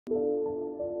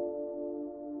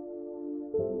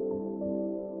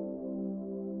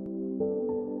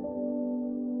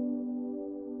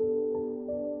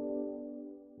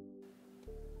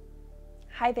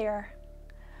Hi there.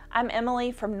 I'm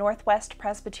Emily from Northwest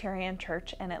Presbyterian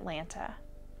Church in Atlanta.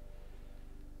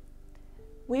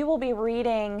 We will be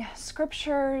reading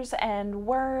scriptures and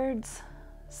words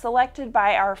selected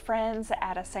by our friends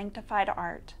at A Sanctified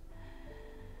Art.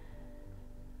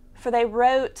 For they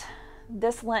wrote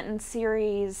this Lenten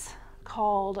series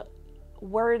called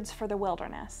Words for the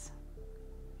Wilderness.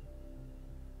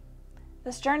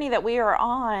 This journey that we are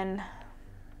on,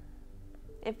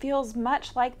 it feels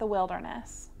much like the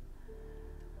wilderness.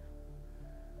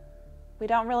 We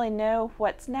don't really know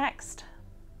what's next.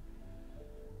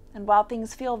 And while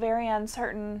things feel very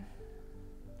uncertain,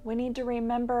 we need to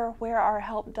remember where our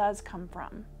help does come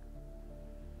from.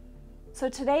 So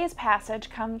today's passage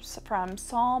comes from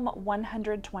Psalm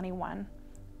 121,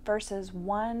 verses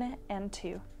 1 and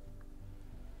 2.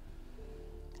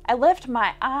 I lift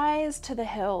my eyes to the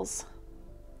hills.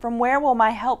 From where will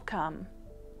my help come?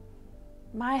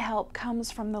 My help comes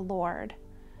from the Lord,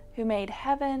 who made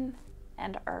heaven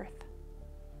and earth.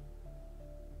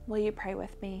 Will you pray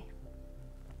with me?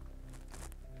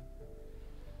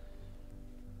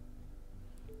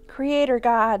 Creator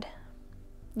God,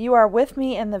 you are with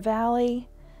me in the valley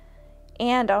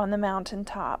and on the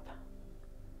mountaintop.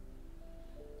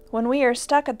 When we are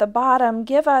stuck at the bottom,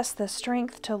 give us the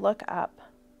strength to look up.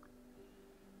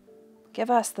 Give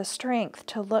us the strength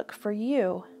to look for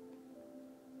you.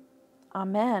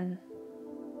 Amen.